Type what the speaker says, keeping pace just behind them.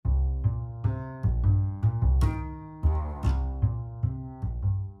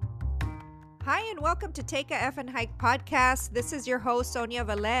Hi, and welcome to Take a Effin' Hike podcast. This is your host, Sonia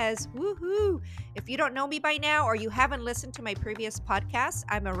Velez. Woohoo! If you don't know me by now or you haven't listened to my previous podcast,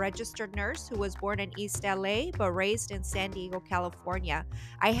 I'm a registered nurse who was born in East LA but raised in San Diego, California.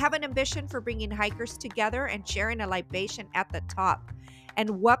 I have an ambition for bringing hikers together and sharing a libation at the top.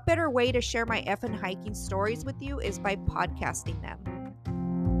 And what better way to share my effin' hiking stories with you is by podcasting them.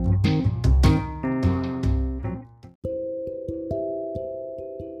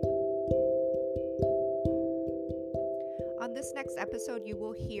 On this next episode, you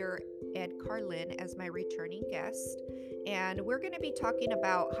will hear Ed Carlin as my returning guest, and we're going to be talking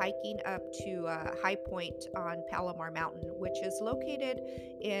about hiking up to High Point on Palomar Mountain, which is located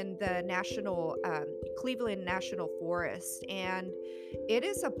in the Cleveland National Forest, and it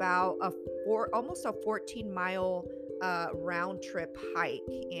is about almost a 14-mile round trip hike,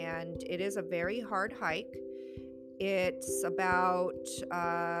 and it is a very hard hike. It's about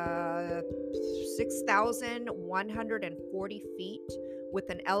 6,140 feet with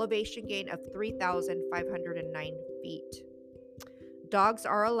an elevation gain of 3,509 feet. Dogs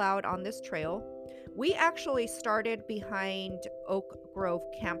are allowed on this trail. We actually started behind Oak Grove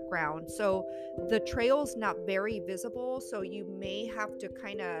Campground, so the trail's not very visible, so you may have to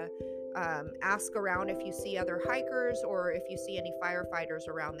kind of ask around if you see other hikers or if you see any firefighters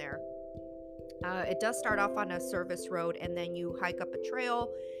around there. It does start off on a service road, and then you hike up a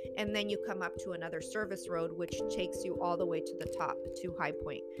trail, and then you come up to another service road, which takes you all the way to the top to High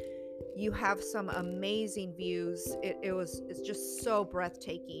Point. You have some amazing views. It's just so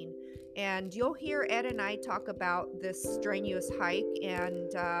breathtaking. And you'll hear Ed and I talk about this strenuous hike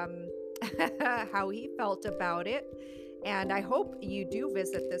and how he felt about it. And I hope you do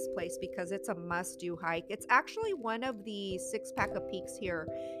visit this place because it's a must-do hike. It's actually one of the 6 pack of peaks here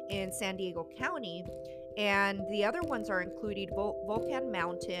in San Diego County. And the other ones are included Volcan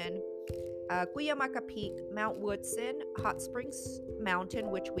Mountain, Cuyamaca Peak, Mount Woodson, Hot Springs Mountain,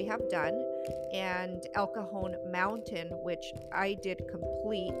 which we have done, and El Cajon Mountain, which I did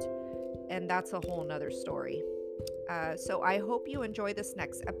complete. And that's a whole nother story. So I hope you enjoy this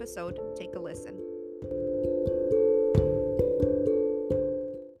next episode. Take a listen.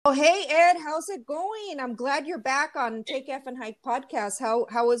 Oh, hey, Ed, how's it going? I'm glad you're back on Take Effin' Hike podcast.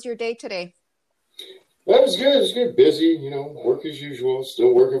 How was your day today? That was good. It was good. Busy, work as usual.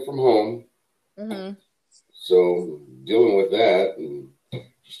 Still working from home. Mm-hmm. So dealing with that and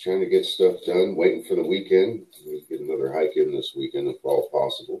just trying to get stuff done, waiting for the weekend. We'll get another hike in this weekend if all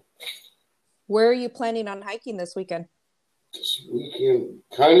possible. Where are you planning on hiking this weekend? This weekend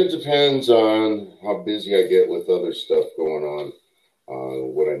kind of depends on how busy I get with other stuff going on.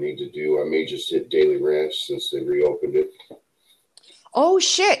 What I need to do. I may just hit Daly Ranch since they reopened it. Oh,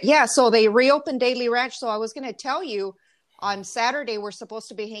 shit. Yeah, so they reopened Daly Ranch. So I was going to tell you, on Saturday, we're supposed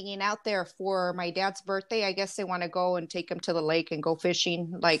to be hanging out there for my dad's birthday. I guess they want to go and take him to the lake and go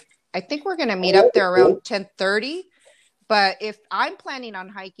fishing. Like, I think we're going to meet up there around 10:30. But if I'm planning on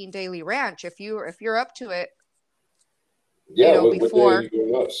hiking Daly Ranch, if you're up to it, yeah, what day are you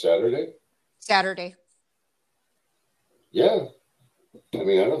going up? Saturday. Yeah. I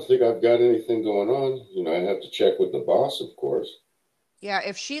mean, I don't think I've got anything going on. I'd have to check with the boss, of course. Yeah,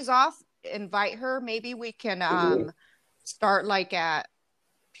 if she's off, invite her. Maybe we can start like at,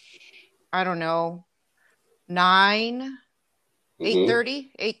 I don't know, 9,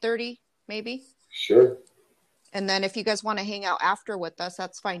 8:30, maybe. Sure. And then if you guys want to hang out after with us,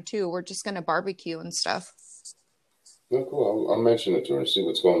 that's fine too. We're just going to barbecue and stuff. Oh, cool. I'll mention it to her and see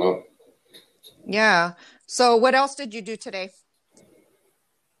what's going on. Yeah. So what else did you do today?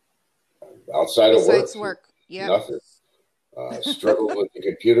 Outside of work. Yeah. Nothing. Struggled with the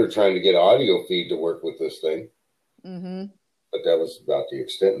computer trying to get audio feed to work with this thing. Mm-hmm. But that was about the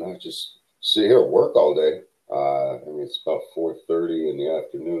extent. And I just sit here and work all day. It's about 4:30 in the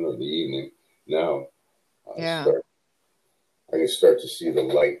afternoon or the evening now. Yeah. I can start to see the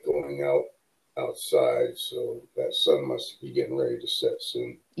light going outside. So that sun must be getting ready to set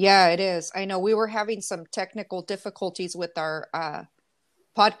soon. Yeah, it is. I know we were having some technical difficulties with our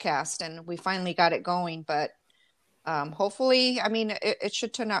podcast, and we finally got it going, but hopefully, I mean, it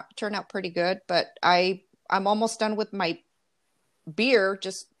should turn out pretty good. But I'm almost done with my beer,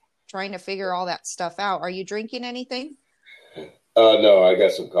 just trying to figure all that stuff out. Are you drinking anything? No, I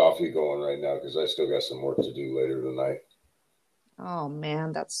got some coffee going right now because I still got some work to do later tonight. Oh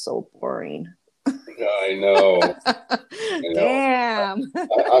man, that's so boring. I know. Damn.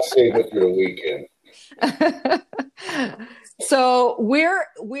 I'll save it for the weekend. So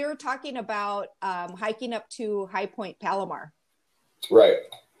we're talking about hiking up to High Point Palomar. Right.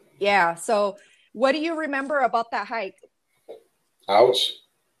 Yeah. So what do you remember about that hike? Ouch.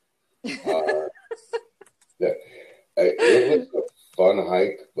 Uh, yeah, it was a fun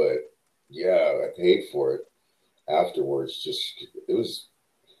hike, but yeah, I paid for it afterwards. Just it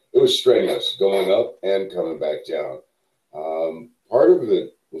was strenuous going up and coming back down. Part of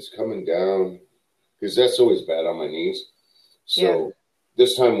it was coming down because that's always bad on my knees. Yeah. So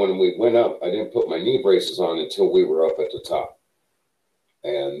this time when we went up, I didn't put my knee braces on until we were up at the top,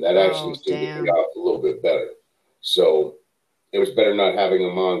 and that actually Oh, seemed to damn. pay off a little bit better. So it was better not having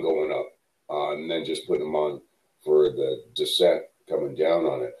them on going up, and then just putting them on for the descent coming down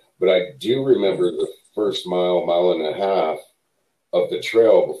on it. But I do Yeah. remember the first mile, mile and a half of the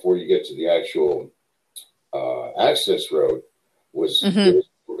trail before you get to the actual access road was Hmm. it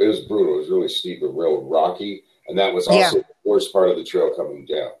was brutal. It was really steep and real rocky, and that was Yeah. also the worst part of the trail coming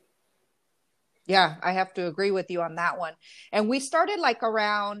down. Yeah, I have to agree with you on that one. And we started like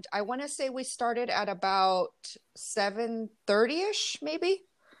around, I want to say we started at about 7:30ish, maybe.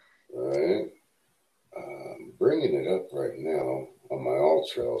 All right, bringing it up right now on my all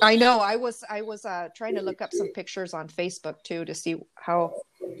I trails. know. I was trying to look up some pictures on Facebook too to see how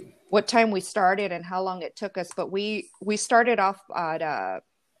what time we started and how long it took us. But we started off at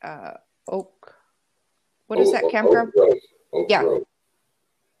uh Oak. What is that Oak campground? Grove, Oak Yeah, Grove.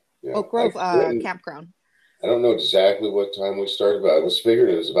 Yeah, Oak Grove campground. I don't know exactly what time we started, but I was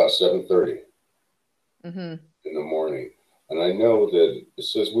figuring it was about 7:30 Hmm. in the morning. And I know that it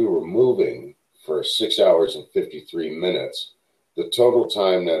says we were moving for 6 hours and 53 minutes. The total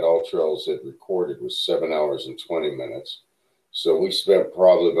time that All Trails had recorded was 7 hours and 20 minutes. So we spent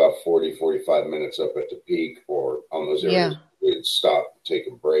probably about 40, 45 minutes up at the peak or on those areas Yeah. we'd stop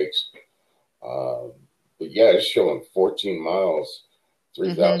taking breaks. Um, but yeah, it's showing 14 miles, Hmm.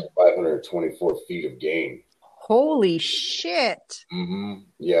 3,524 feet of gain. Holy shit.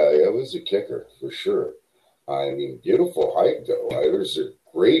 Yeah, it was a kicker for sure. I mean, beautiful hike though. There's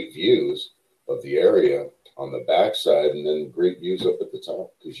great views of the area on the backside, and then great views up at the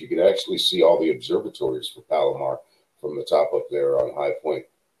top because you could actually see all the observatories for Palomar from the top up there on High Point,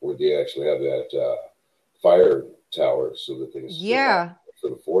 where they actually have that fire tower so that they can see a lot Yeah. for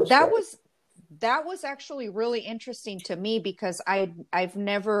the forest That fire. was that was actually really interesting to me because I've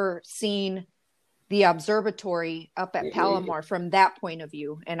never seen the observatory up at Hmm. Palomar from that point of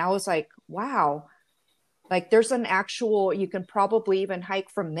view. And I was like, wow, like there's an actual, you can probably even hike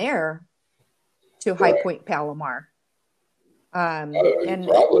from there to High Right. Point Palomar. And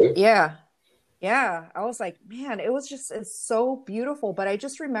Probably. yeah, yeah, I was like, man, it was just, it's so beautiful. But I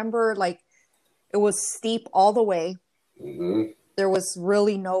just remember like it was steep all the way. Hmm. There was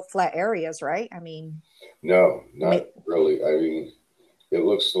really no flat areas, right? I mean, No, not ma- really. I mean, it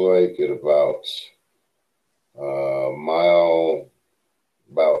looks like at about a mile,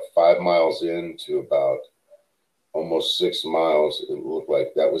 about 5 miles into about almost 6 miles, it looked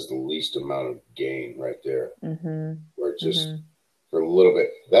like that was the least amount of gain right there. mm-hmm, Where just mm-hmm. for a little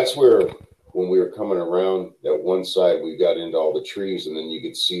bit, that's where when we were coming around that one side, we got into all the trees, and then you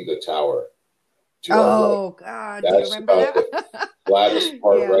could see the tower to our right. Oh God, do you That's remember about the that? flattest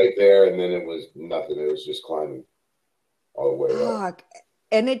part Yeah. right there, and then it was nothing. It was just climbing all the way up. Ah,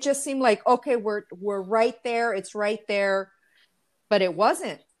 and it just seemed like okay, we're right there. It's right there, but it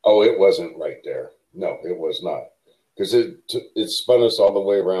wasn't. Oh, it wasn't right there. No, it was not, because it spun us all the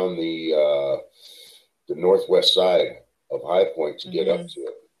way around the northwest side of High Point to get up Hmm. to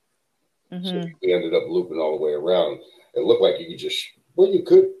it. So Hmm. we ended up looping all the way around. It looked like you could just, well, you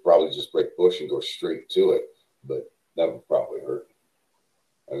could probably just break bush and go straight to it, but that would probably hurt.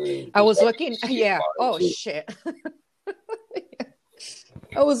 I mean, I there's was actually looking. steep Yeah. climb Oh too. shit.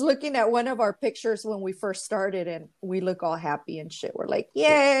 I was looking at one of our pictures when we first started, and we look all happy and shit. We're like,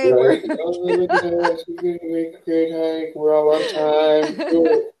 "Yay, we're." Right? Oh, look at us. We're going to make a great hike. We're all on time.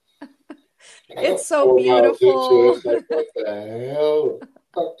 Cool. It's so 4 miles into it, beautiful. it's like, what the hell the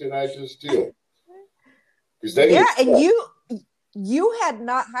fuck did I just do? Because then Yeah, you and stop. you had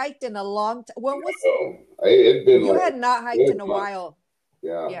not hiked in a long time. When was It had been you like had not a hiked good in a month. while?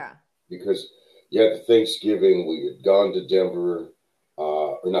 Yeah. Yeah. Because you had Thanksgiving, we had gone to Denver,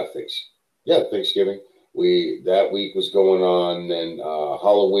 or not Thanksgiving. Yeah, Thanksgiving. We that week was going on, and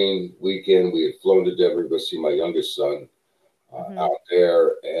Halloween weekend we had flown to Denver to go see my youngest son Hmm. out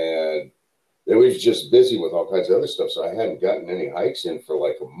there, and it was just busy with all kinds of other stuff. So I hadn't gotten any hikes in for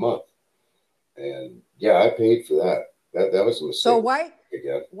like a month, and yeah, I paid for that. That was a So mistake why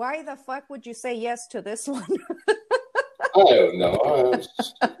again. why the fuck would you say yes to this one? I don't know. I'm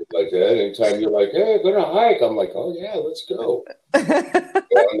stupid like that. Anytime you're like, "Hey, go to hike," I'm like, "Oh yeah, let's go."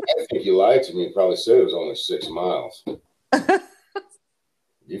 Well, I think you lied to me. You probably said it was only 6 miles.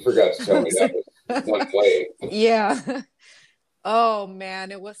 You forgot to tell me that was one way. Yeah. Oh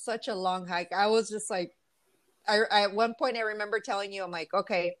man, it was such a long hike. I was just like, I at one point I remember telling you, I'm like,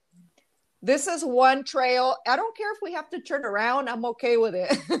 okay, this is one trail. I don't care if we have to turn around. I'm okay with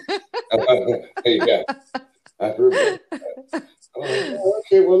it. Yeah, I remember. I'm like, oh,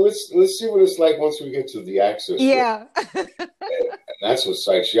 okay, well, let's see what it's like once we get to the access road. Yeah. And that's what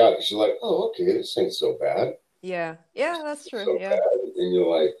psychs you out because you're like, oh, okay, this ain't so bad. Yeah. Yeah, that's true. So Yeah. bad. And you're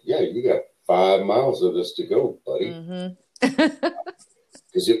like, yeah, you got 5 miles of this to go, buddy. Mm-hmm.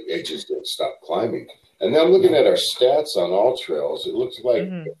 Because it just didn't stop climbing. And now I'm looking at our stats on all trails. It looks like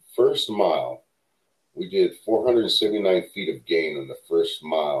Mm-hmm. the first mile, we did 479 feet of gain in the first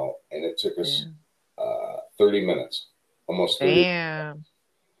mile, and it took us 30 minutes, almost 30. Damn.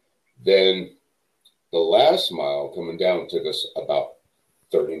 Then the last mile coming down took us about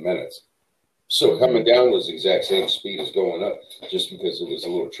 30 minutes. So coming down was the exact same speed as going up, just because it was a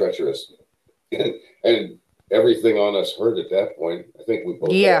little treacherous. And everything on us hurt at that point. I think we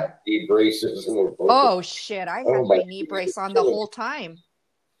both had knee braces. And we're both Oh shit! I had my knee brace on the whole time.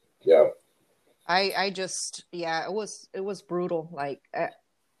 Yeah. I just it was brutal. Like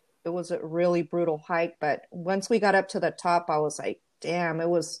it was a really brutal hike. But once we got up to the top, I was like, damn, it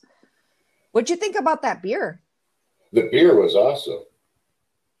was. What'd you think about that beer? The beer was awesome.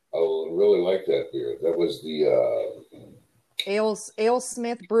 I really like that beer. That was the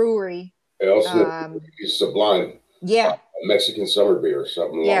AleSmith Brewery. AleSmith Sublime. Yeah. Mexican summer beer or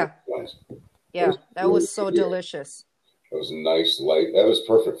something. Yeah. Along those lines. Yeah, that was so delicious. It was nice, light. That was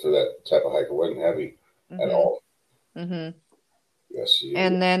perfect for that type of hike. It wasn't heavy at all. Mm-hmm. Yes.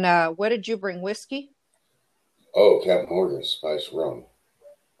 And then what did you bring? Whiskey? Oh, Captain Morgan Spice Rum.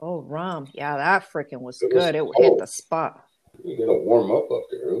 Oh, rum. Yeah, that freaking was good. It cold. hit the spot. You got to warm up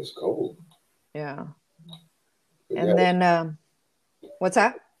there. It was cold. Yeah. But and then, what's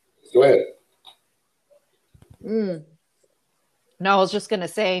that? Go ahead. No, I was just going to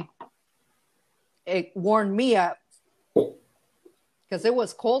say, it warmed me up because it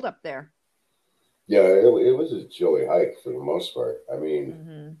was cold up there. Yeah, it was a chilly hike for the most part. I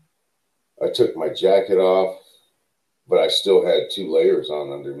mean, I took my jacket off, but I still had 2 layers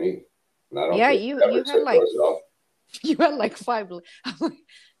on underneath. And I don't you had like 5.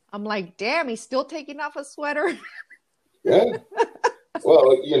 I'm like, damn, he's still taking off a sweater. Yeah.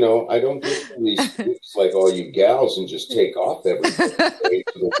 Well, I don't get these things like all you gals and just take off everything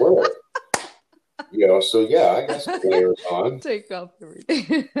to the world. So yeah, I got some layers on. Take off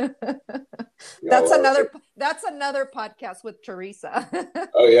everything. That's another podcast with Teresa.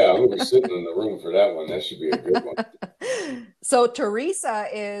 Oh yeah, I'm gonna be sitting in the room for that one. That should be a good one. So Teresa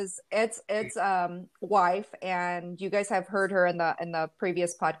is it's wife, and you guys have heard her in the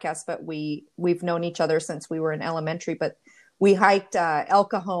previous podcast, but we've known each other since we were in elementary. But we hiked El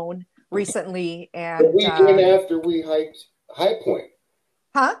Cajon recently, and the weekend after we hiked High Point.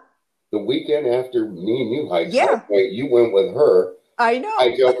 Huh? The weekend after me and you hiked High Point, you went with her. I know.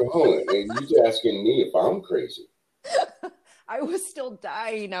 I El Cajon, and you're asking me if I'm crazy. I was still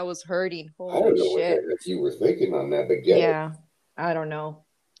dying. I was hurting. Holy I don't know shit. what you were thinking on that, but I don't know.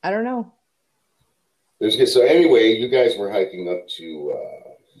 So anyway, you guys were hiking up to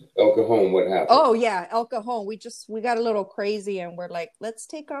El Cajon. What happened? Oh yeah, El Cajon. We got a little crazy, and we're like, let's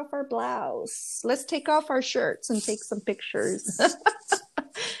take off our blouse, let's take off our shirts, and take some pictures.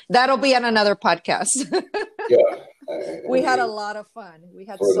 That'll be on another podcast. Yeah. We had a lot of fun. We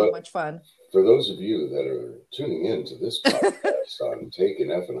had so much fun. For those of you that are tuning in to this podcast on Take an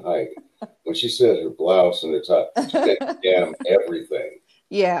Effing Hike, when she said her blouse and her top, she said, damn everything.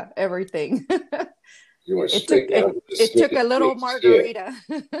 Yeah, everything. You went straight down to the It took a little margarita.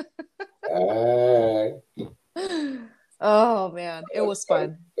 Oh, man. It was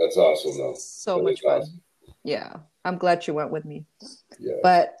fun. That's awesome, though. So much fun. Awesome. Yeah. I'm glad you went with me. Yeah.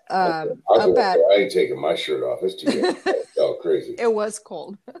 But I ain't taking my shirt off. It's too crazy. It was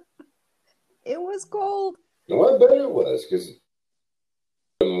cold. It was cold. No, I bet it was because it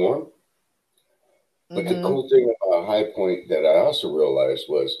wasn't warm. But the cool thing about High Point that I also realized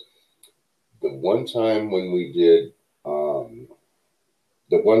was the one time when we did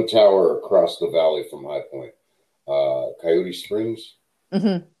the one tower across the valley from High Point, Coyote Springs.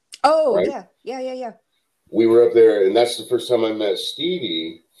 Mm-hmm. Oh, right? Yeah. We were up there, and that's the first time I met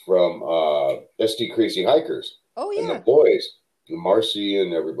Stevie from SD Crazy Hikers. Oh, yeah. And the boys, Marcy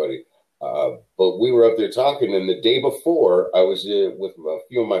and everybody. But we were up there talking, and the day before, I was with a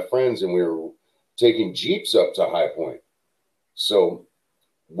few of my friends, and we were taking Jeeps up to High Point. So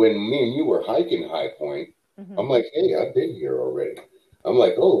when me and you were hiking High Point, I'm like, hey, I've been here already. I'm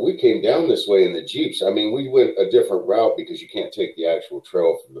like, oh, we came down this way in the Jeeps. I mean, we went a different route because you can't take the actual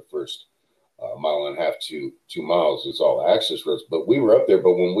trail from the first a mile and a half to 2 miles is all access roads. But we were up there.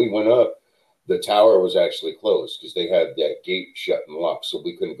 But when we went up, the tower was actually closed because they had that gate shut and locked, so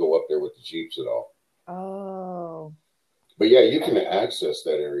we couldn't go up there with the Jeeps at all. Oh. But yeah, you can access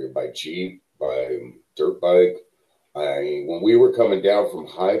that area by Jeep, by dirt bike. When we were coming down from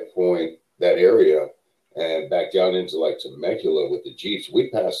High Point, that area, and back down into like Temecula with the Jeeps, we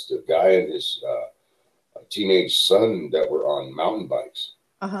passed a guy and his teenage son that were on mountain bikes.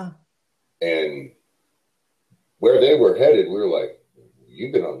 Uh-huh. And where they were headed, we were like,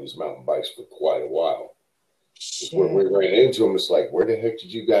 you've been on these mountain bikes for quite a while. When we ran into them, it's like, where the heck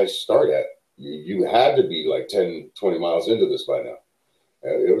did you guys start at? You had to be like 10, 20 miles into this by now.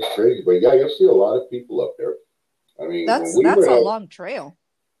 It was crazy. But yeah, you'll see a lot of people up there. I mean, that's a long trail.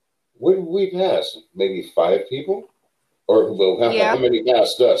 What did we pass? Maybe 5 people? Or well, how many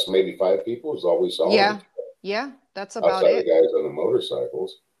passed us? Maybe 5 people is all we saw. Yeah, that's about outside it. The guys on the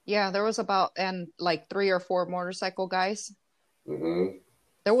motorcycles. Yeah, there was and like 3 or 4 motorcycle guys. Mm-hmm.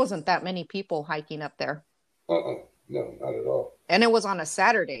 There wasn't that many people hiking up there. No, not at all. And it was on a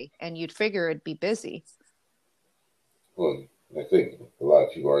Saturday, and you'd figure it'd be busy. Well, I think a lot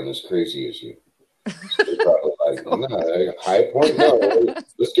of people aren't as crazy as you. So they're probably like, nah, High Point, no.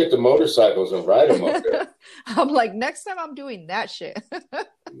 Let's get the motorcycles and ride them up there. I'm like, next time I'm doing that shit.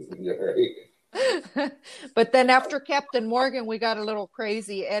 You're right. But then after Captain Morgan, we got a little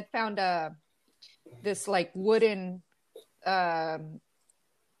crazy. Ed found this like wooden,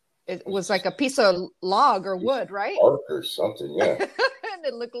 it was like a piece of log or wood, right? Bark or something, yeah. And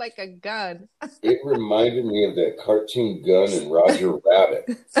it looked like a gun. It reminded me of that cartoon gun in Roger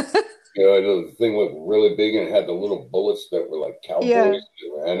Rabbit. You know, the thing looked really big and it had the little bullets that were like cowboys that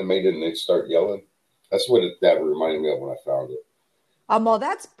were animated and they'd start yelling. That's what that reminded me of when I found it. Well,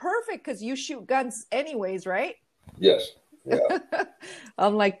 that's perfect because you shoot guns anyways, right? Yes. Yeah.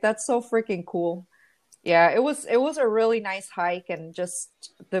 I'm like, that's so freaking cool. Yeah, it was a really nice hike and just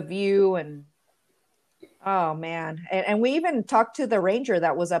the view and oh man. And we even talked to the ranger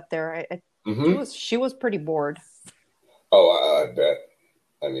that was up there. She was pretty bored. Oh, I bet.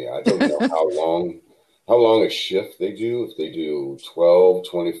 I mean, I don't know how long a shift they do, if they do 12,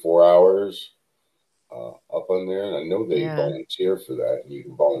 24 hours up on there. And I know they volunteer for that. And you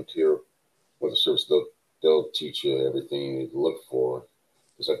can volunteer with the service. They'll teach you everything you need to look for.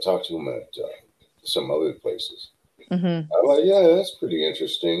 Because I talked to them at some other places. Mm-hmm. I'm like, yeah, that's pretty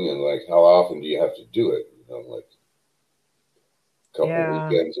interesting. And like, how often do you have to do it? You know, like a couple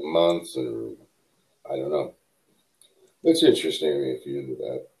weekends a month, or I don't know. It's interesting if you do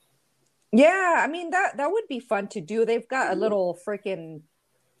that. Yeah, I mean that would be fun to do. They've got a little freaking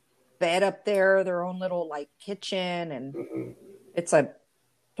bed up there, their own little like kitchen, and it's a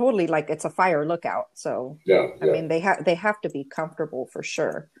totally like it's a fire lookout. So I mean they have to be comfortable for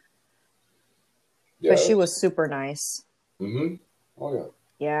sure. Yeah, but she was super nice. Mm-hmm. Oh yeah.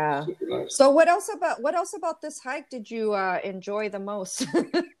 Yeah. Super nice. So what else about this hike did you enjoy the most?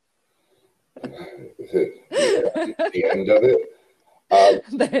 The end of it.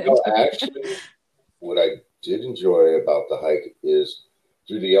 Actually, what I did enjoy about the hike is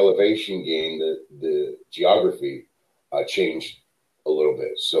through the elevation gain, the geography changed a little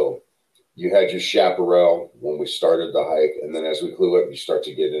bit. So you had your chaparral when we started the hike, and then as we flew up, you start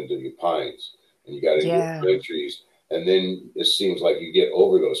to get into your pines, and you got into your pine trees. And then it seems like you get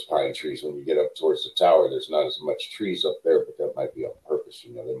over those pine trees when you get up towards the tower. There's not as much trees up there, but that might be on purpose.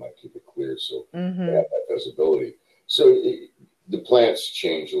 You know, they might keep it clear so they have that visibility. So the plants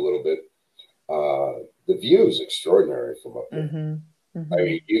change a little bit. The view is extraordinary from up there. I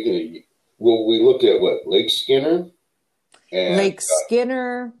mean, you can. Well, we looked at what Lake Skinner, and Lake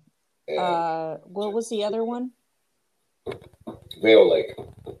Skinner. What was the other one? Vail Lake.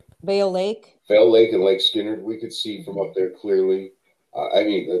 Vail Lake. Vail Lake and Lake Skinner, we could see from up there clearly. I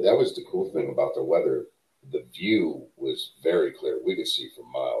mean, that was the cool thing about the weather. The view was very clear. We could see for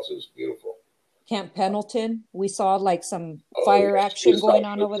miles. It was beautiful. Camp Pendleton, we saw like some fire action going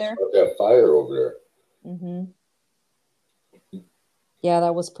on over there. That fire over there. Yeah,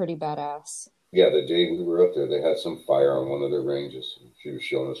 that was pretty badass. Yeah, the day we were up there, they had some fire on one of their ranges. She was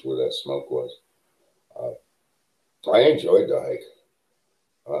showing us where that smoke was. I enjoyed the hike.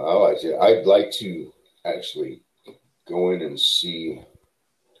 I liked it. I'd like to actually go in and see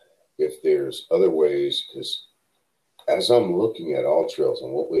if there's other ways, because as I'm looking at all trails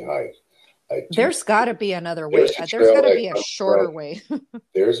and what we hike, there's got to be another way. There's got to be a shorter way.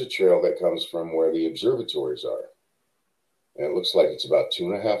 There's a trail that comes from where the observatories are. And it looks like it's about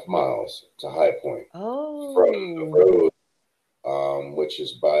 2.5 miles to High Point. Oh. From the road, which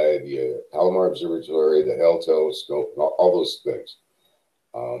is by the Palomar Observatory, the Hale Telescope, all those things.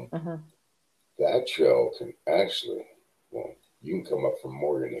 that trail can actually, well, you can come up from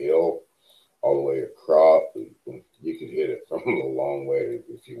Morgan Hill all the way across. You can hit it from a long way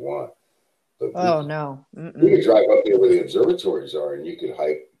if you want. But Oh no. we could drive up there where the observatories are, and you could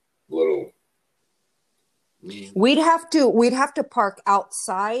hike little. We'd have to park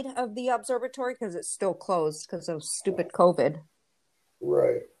outside of the observatory because it's still closed because of stupid COVID.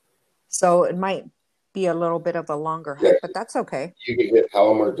 Right. So it might be a little bit of a longer hike, but that's okay. You can hit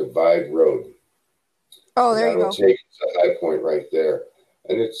Palomar Divide Road. Oh, there you go. That'll take us to High Point right there.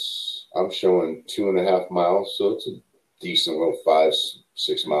 And I'm showing 2.5 miles, so it's a decent little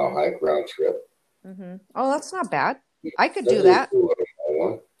 5-6 mile hike round trip. Mm-hmm. Oh, that's not bad. I could do that. Cool.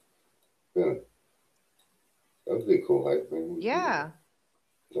 Yeah. That would be a cool hike. Yeah.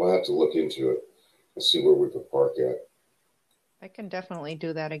 We'll have to look into it and see where we could park at. I can definitely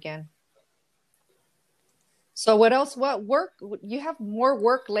do that again. So what else? What work? You have more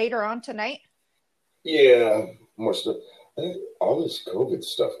work later on tonight? Yeah, more stuff. I think all this COVID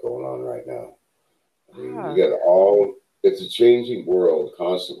stuff going on right now. I mean, you got it's a changing world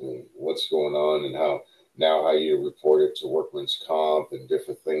constantly. What's going on and how you report it to workman's comp and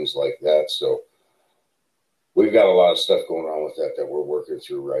different things like that. So we've got a lot of stuff going on with that we're working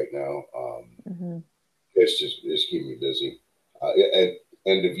through right now. It's keeping me busy.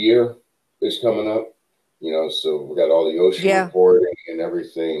 End of year is coming up, so we got all the OSHA reporting and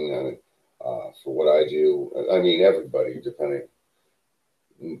everything for what I do. I mean, everybody, depending,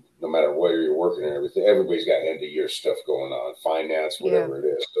 no matter where you're working and everything, everybody's got end of year stuff going on, finance, whatever it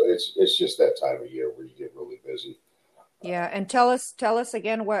is. So it's just that time of year where you get really busy. Yeah, and tell us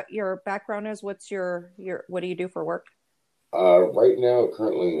again what your background is. What's your what do you do for work? Right now,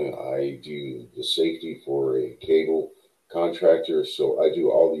 currently, I do the safety for a cable contractor. So I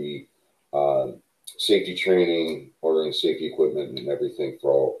do all the safety training, ordering safety equipment and everything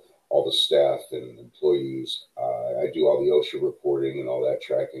for all the staff and employees. I do all the OSHA reporting and all that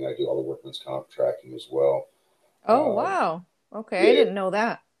tracking. I do all the workman's comp tracking as well. Oh, wow. Okay, yeah. I didn't know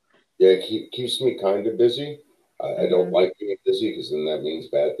that. Yeah, it keeps me kind of busy. I don't like being busy because then that means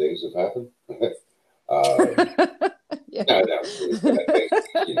bad things have happened. Yeah. No, somebody's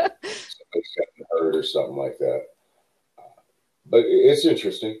gotten hurt or something like that. But it's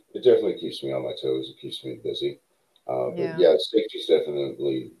interesting. It definitely keeps me on my toes. It keeps me busy. But yeah, safety is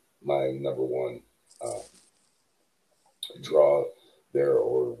definitely my number one draw there,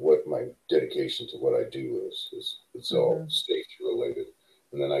 or what my dedication to what I do is. It's all safety related.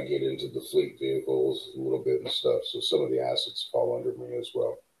 And then I get into the fleet vehicles a little bit and stuff. So some of the assets fall under me as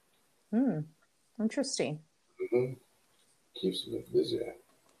well. Interesting. Keeps me busy.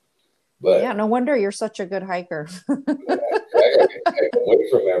 But yeah, no wonder you're such a good hiker. I get away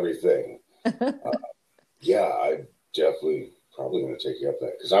from everything. Yeah, I definitely probably going to take you up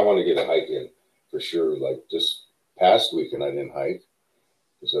that because I want to get a hike in for sure. Like this past weekend, I didn't hike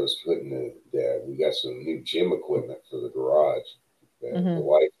because I was we got some new gym equipment for the garage. And the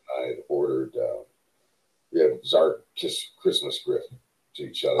wife and I had ordered. It was our Christmas gift to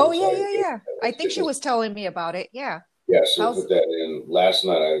each other. Oh yeah. I think she was telling me about it. Yeah. Yeah, so I put that in. Last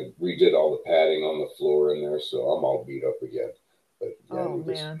night I redid all the padding on the floor in there, so I'm all beat up again. But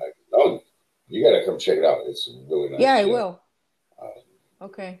man. You got to come check it out. It's really nice. Yeah, I will.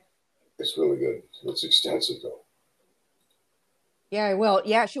 Okay. It's really good. It's extensive, though. Yeah, I will.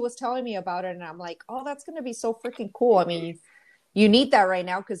 Yeah, she was telling me about it, and I'm like, oh, that's going to be so freaking cool. I mean, you need that right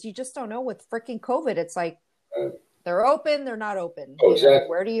now because you just don't know with freaking COVID. It's like they're open, they're not open. Oh, exactly.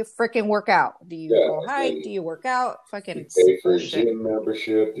 Where do you freaking work out? Do you go hike? Do you work out? Fucking you pay for a gym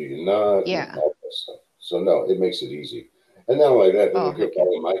membership? Do you not? Yeah. All that stuff. So, no, it makes it easy. And not only that, then you get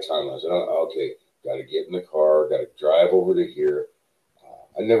all of my timelines. Okay, got to get in the car, got to drive over to here.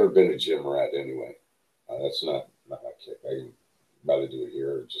 I've never been a gym rat anyway. That's not my kick. I'd rather do it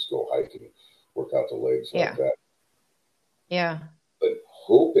here or just go hike and work out the legs like that. Yeah. But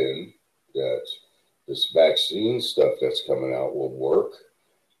hoping that this vaccine stuff that's coming out will work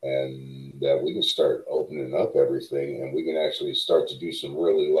and that we can start opening up everything and we can actually start to do some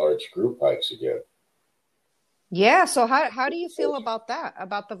really large group hikes again. Yeah. So how do you feel about that,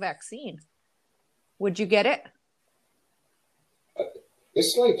 about the vaccine? Would you get it?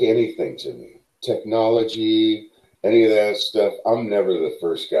 It's like anything to me. Technology, any of that stuff. I'm never the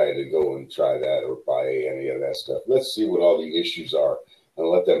first guy to go and try that or buy any of that stuff. Let's see what all the issues are and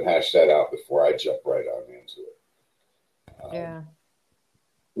let them hash that out before I jump right on into it. Yeah.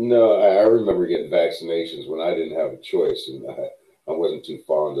 No, I remember getting vaccinations when I didn't have a choice, and I wasn't too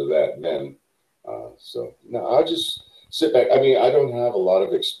fond of that then. So, no, I'll just sit back. I mean, I don't have a lot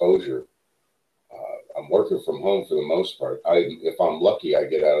of exposure. I'm working from home for the most part. If I'm lucky, I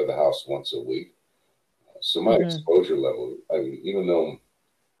get out of the house once a week. So my exposure level, I mean, even though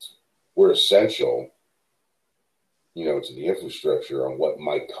we're essential, to the infrastructure on what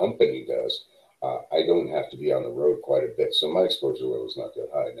my company does, I don't have to be on the road quite a bit. So my exposure level is not that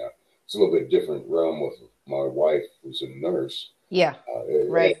high. Now, it's a little bit different realm with my wife, who's a nurse. Yeah.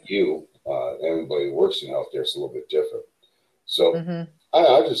 Right. Everybody who works in healthcare is a little bit different. So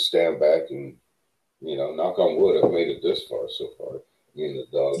I just stand back and, knock on wood, I've made it this far so far. Me and the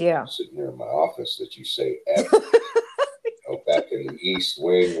dog sitting here in my office that you say, back in the East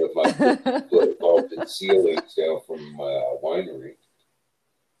Wing with my foot vaulted ceilings down from my winery.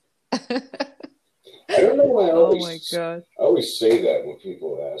 I don't know why I always say that when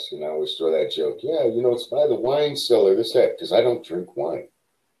people ask, and I always throw that joke. Yeah, it's by the wine cellar, because I don't drink wine.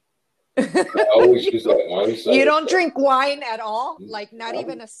 I always use that wine cellar. You don't drink wine at all? Like not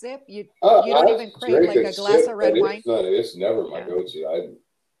even a sip? You don't even crave like a glass of red wine? It's never my go-to.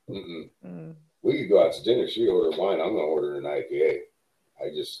 We could go out to dinner. She order wine. I'm going to order an IPA.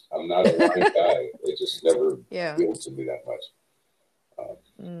 I'm not a wine guy. It just never appeals to me that much. I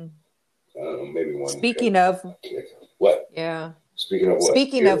don't know, maybe one. Speaking of what? Yeah. Speaking of what?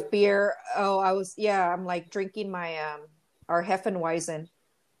 Speaking of beer, I'm like drinking my our Hefeweizen.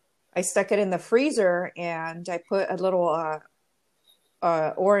 I stuck it in the freezer and I put a little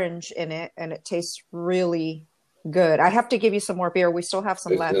orange in it, and it tastes really good. I have to give you some more beer. We still have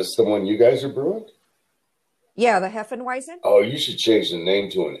some left. Is this the one you guys are brewing? Yeah, the Hefeweizen. Oh, you should change the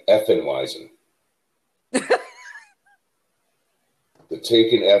name to an Effenweizen. The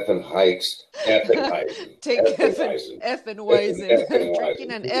Taking Effin' Hikes Effenweizen. Effenweizen.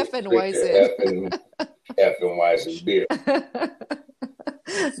 Drinking an Effenweizen. Effenweizen beer.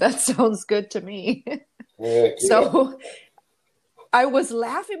 That sounds good to me. So I was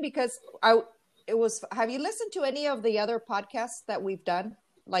laughing because have you listened to any of the other podcasts that we've done?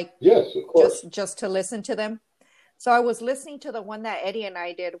 Like, yes, of course. Just to listen to them. So I was listening to the one that Eddie and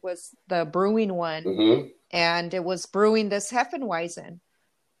I did, was the brewing one, and it was brewing this Hefeweizen.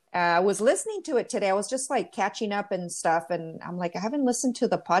 I was listening to it today. I was just like catching up and stuff, and I'm like, I haven't listened to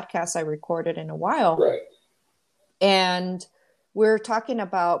the podcast I recorded in a while. Right. And we're talking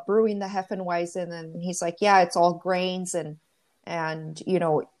about brewing the Hefeweizen, and he's like, yeah, it's all grains, and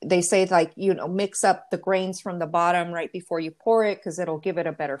they say like, mix up the grains from the bottom right before you pour it, because it'll give it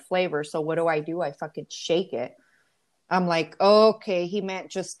a better flavor. So what do? I fucking shake it. I'm like, okay, he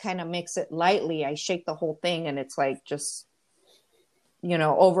meant just kind of mix it lightly. I shake the whole thing, and it's like just,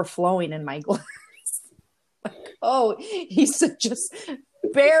 overflowing in my glass. Like, he said just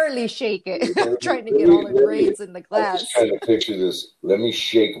barely shake it. I'm trying to get all the grains in the glass. I'm just trying to picture this. Let me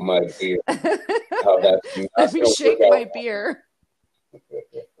shake my beer. Let me shake my beer.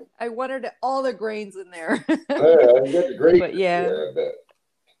 I wanted all the grains in there. I got the grains. But yeah. There, I bet.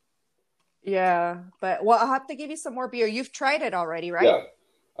 Yeah, but I'll have to give you some more beer. You've tried it already, right? Yeah,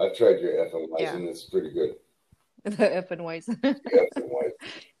 I've tried your Effenweizen. It's pretty good. The Effenweizen.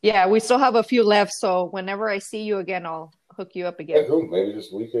 Yeah, we still have a few left, so whenever I see you again, I'll hook you up again. Yeah, cool. Maybe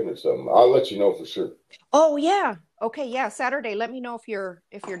this weekend or something. I'll let you know for sure. Oh yeah. Okay, yeah, Saturday. Let me know if you're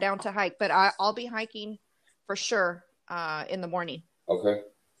down to hike, but I'll be hiking for sure in the morning. Okay.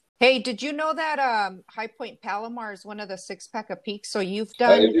 Hey, did you know that High Point Palomar is one of the 6-pack of peaks? So you've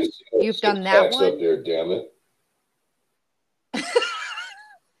done that one. Up there, damn it!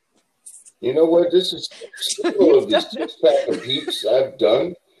 You know what? This is several of these 6-pack of peaks I've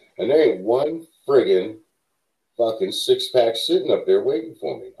done, and there ain't one friggin' fucking 6-pack sitting up there waiting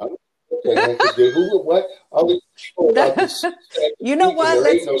for me. What the heck is it? Who? What? All these people about this 6-pack. You know what?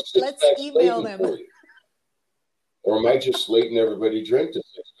 Let's email them. Or am I just slating everybody drink to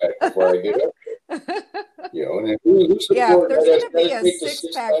 6-pack before I get up there? And then who's there's going to be a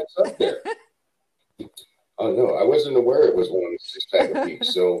 6-pack up there. Oh no, I wasn't aware it was one of the 6-pack of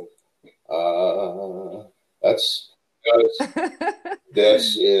peaks. So that's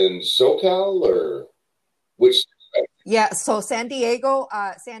in SoCal, or which? Yeah, so San Diego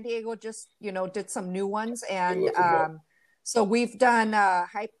just did some new ones, and so we've done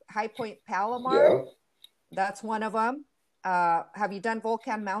High Point Palomar. Yeah. That's one of them. Have you done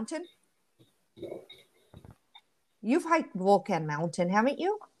Volcan Mountain? No. You've hiked Volcan Mountain, haven't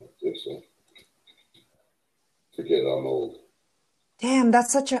you? I think so. Forget I'm old. Damn,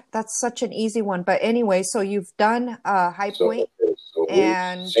 that's such an easy one. But anyway, so you've done High Point,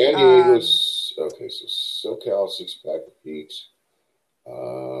 and San Diego's okay. So SoCal 6-pack of peaks.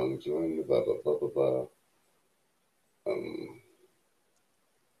 Join the blah blah blah blah blah.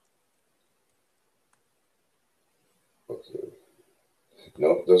 Okay.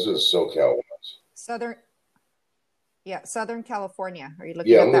 No, those are the SoCal ones. Southern, yeah, Southern California. Are you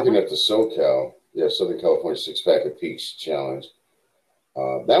looking Yeah, at I'm that looking one? at the SoCal. Yeah, Southern California Six Pack of Peaks Challenge.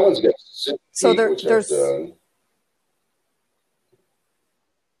 That one's got Pacific So Peak, which I've there's done.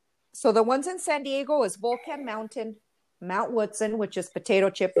 so the ones in San Diego is Volcan Mountain, Mount Woodson, which is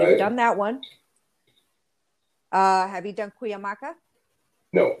potato chip. You've Right? done that one. Have you done Cuyamaca?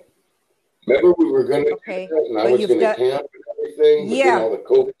 No. Remember we were going to do Okay, that, and I but was you've going to done, camp and everything, but then yeah, all the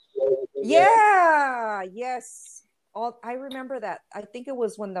COVID stuff and that. yeah, yes. All I remember that. I think it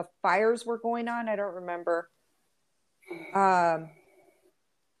was when the fires were going on. I don't remember. Um,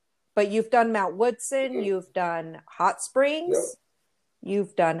 but you've done Mount Woodson, Mhm. you've done Hot Yep. Springs,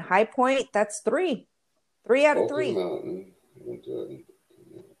 you've done High Point. That's three. Three out of Vulcan three. Mountain,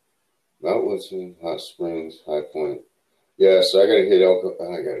 Mount Woodson, Hot Springs, High Point. Yeah, so I got to hit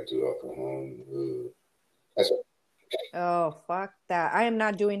Alcohol. I got to do Alcohol. That's Oh, fuck that. I am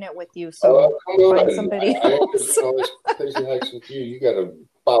not doing it with you, oh, so come find on. somebody I ain't gonna else. do all this crazy hikes with you. You got to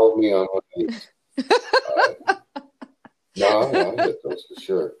follow me on one of these. No, I hit those for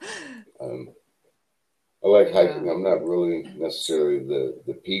sure. Um, I like Yeah. hiking. I'm not really necessarily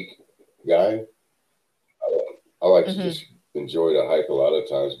the peak guy. I like to Hmm. just enjoy the hike a lot of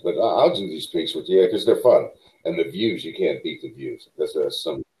times, but I'll do these peaks with you because they're fun. And the views, you can't beat the views. That's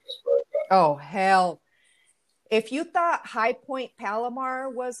some. Oh, hell. If you thought High Point Palomar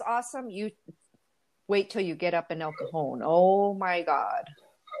was awesome, you wait till you get up in El Cajon. Oh my God.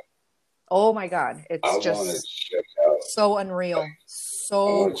 Oh my God. I It's want to just check out. so unreal. I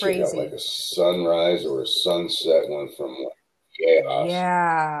So want to check out like crazy. a sunrise or a sunset one from like chaos.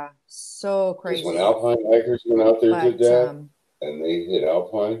 Yeah. So Because when crazy. Alpine hikers went out there did But that, and they hit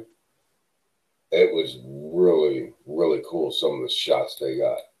Alpine, it was really really cool. Some of the shots they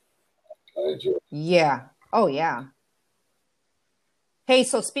got, I enjoyed. yeah. Oh yeah. Hey,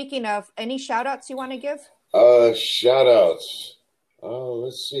 so speaking of, any shout outs you want to give? Shout outs.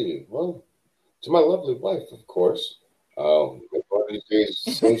 Let's see. Well, to my lovely wife, of course. One of these days,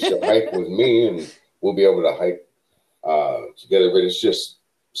 soon she'll hike with me, and we'll be able to hike together. But it's just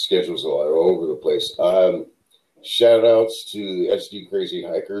schedules all over the place. Shout outs to the SD Crazy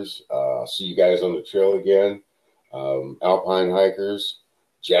Hikers. See you guys on the trail again. Alpine hikers,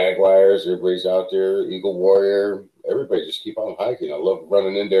 Jaguars, everybody's out there. Eagle Warrior, everybody just keep on hiking. I love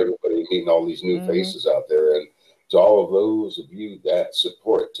running into everybody, meeting all these new Hmm. faces out there. And to all of those of you that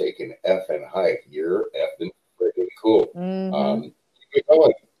support Take an F and Hike, you're effing freaking cool. Hmm. Keep it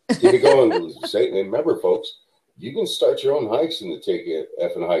going. Keep it going. Say, and remember, folks, you can start your own hikes in the Take an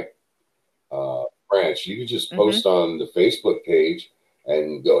F and Hike branch. You can just Hmm. post on the Facebook page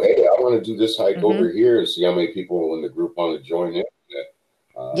and go, hey, I want to do this hike over Hmm. here and see how many people in the group want to join in.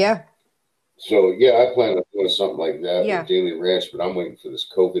 Um, Yeah. so, yeah, I plan on doing something like that with Yeah. Daily Ranch, but I'm waiting for this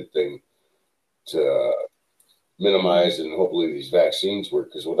COVID thing to Hmm. minimize and hopefully these vaccines work.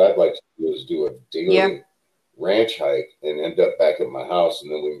 Because what I'd like to do is do a Yeah. daily ranch hike and end up back at my house,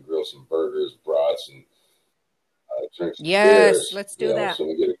 and then we can grill some burgers, brats, and drink some Yes. beers. Let's do that. So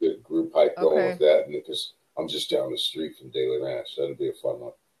we get a good group hike going with Okay. that, and because I'm just down the street from Daily Ranch, that'd be a fun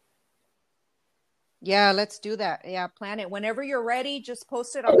one. Yeah, let's do that. Yeah, plan it. Whenever you're ready, just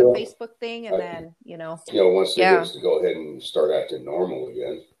post it I on the will. Facebook thing and I, then, once they get yeah. us to go ahead and start acting normal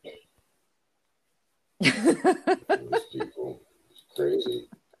again, those people, it's crazy.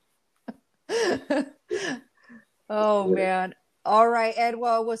 Oh man. All right, Ed.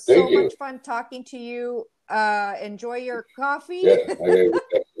 Well, it was Thank so you. much fun talking to you. Enjoy your Yeah, coffee. I gotta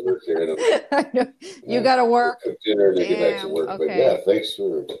get back to work here. I know you Yeah, gotta work. cook dinner to get back to Damn. work. But yeah, Okay. thanks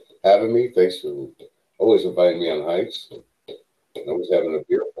for having me. Thanks for always inviting me on hikes. And always having a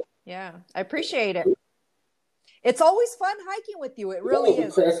beer. Yeah, I appreciate it. It's always fun hiking with you. It Yeah, really we is.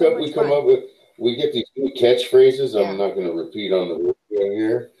 It's crack so up. much We come fun. up with. We get these new catchphrases. I'm Yeah. not going to repeat on the radio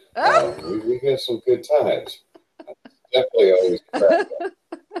here. We have some good times. Definitely always crack.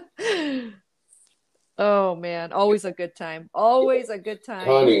 Oh man, always a good time. Always a good time.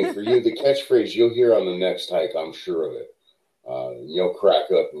 Connie, for you, the catchphrase you'll hear on the next hike, I'm sure of it. You'll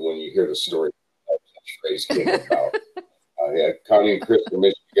crack up when you hear the story that catchphrase came about. Yeah, Connie and Chris, we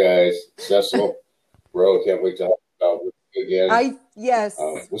miss you guys. Cecil, bro, can't wait to talk about with you again. Yes.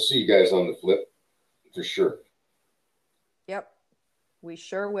 We'll see you guys on the flip for sure. Yep. We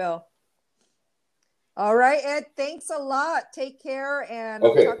sure will. All right, Ed. Thanks a lot. Take care, and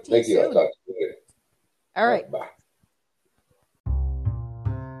I'll Okay, talk to you thank you. I'll soon. talk to you later. All All right. right, bye.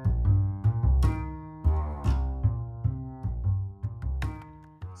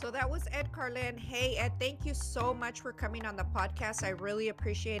 So that was Ed Carlin. Hey, Ed, thank you so much for coming on the podcast. I really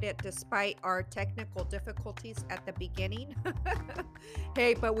appreciate it despite our technical difficulties at the beginning.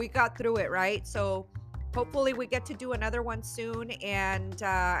 Hey, but we got through it, right? So hopefully we get to do another one soon. And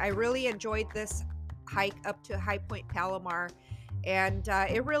I really enjoyed this hike up to High Point Palomar. And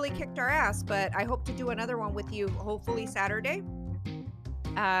it really kicked our ass, but I hope to do another one with you, hopefully Saturday.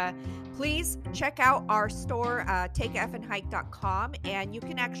 Please check out our store, takeafandhike.com, and you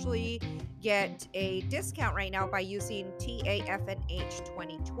can actually get a discount right now by using TAFNH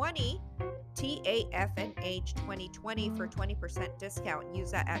 2020. TAFNH 2020 for 20% discount.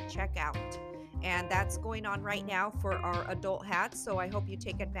 Use that at checkout. And that's going on right now for our adult hats, so I hope you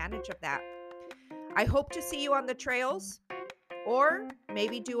take advantage of that. I hope to see you on the trails, or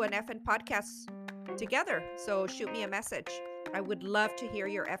maybe do an effing podcast together. So shoot me a message. I would love to hear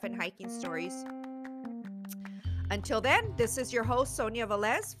your effing hiking stories. Until then, this is your host, Sonia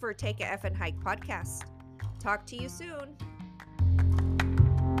Velez, for Take a Effing Hike podcast. Talk to you soon.